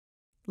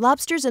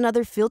Lobsters and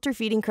other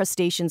filter-feeding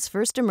crustaceans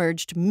first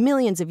emerged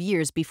millions of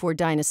years before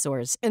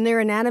dinosaurs, and their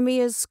anatomy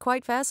is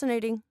quite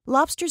fascinating.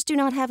 Lobsters do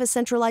not have a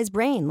centralized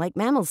brain like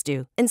mammals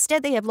do.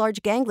 Instead, they have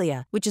large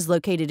ganglia, which is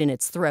located in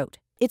its throat.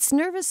 Its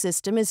nervous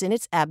system is in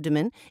its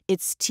abdomen,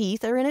 its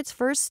teeth are in its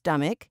first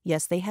stomach,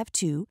 yes, they have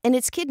two, and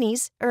its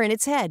kidneys are in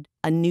its head.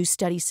 A new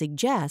study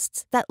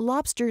suggests that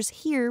lobsters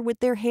hear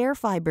with their hair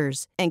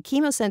fibers, and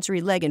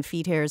chemosensory leg and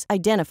feet hairs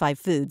identify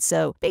food,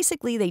 so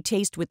basically they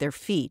taste with their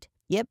feet.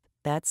 Yep,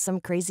 that's some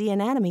crazy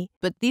anatomy.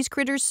 But these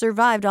critters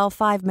survived all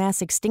 5 mass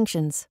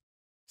extinctions.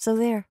 So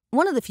there.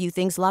 One of the few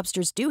things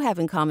lobsters do have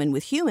in common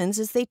with humans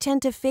is they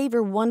tend to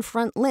favor one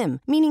front limb,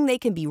 meaning they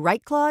can be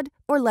right-clawed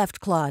or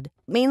left-clawed.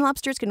 Maine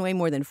lobsters can weigh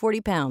more than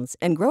 40 pounds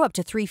and grow up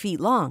to 3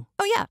 feet long.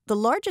 Oh yeah, the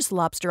largest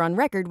lobster on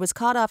record was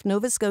caught off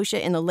Nova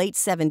Scotia in the late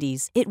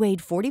 70s. It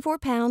weighed 44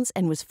 pounds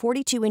and was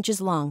 42 inches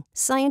long.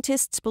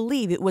 Scientists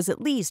believe it was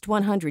at least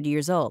 100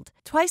 years old,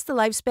 twice the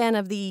lifespan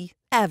of the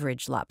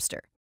average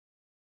lobster.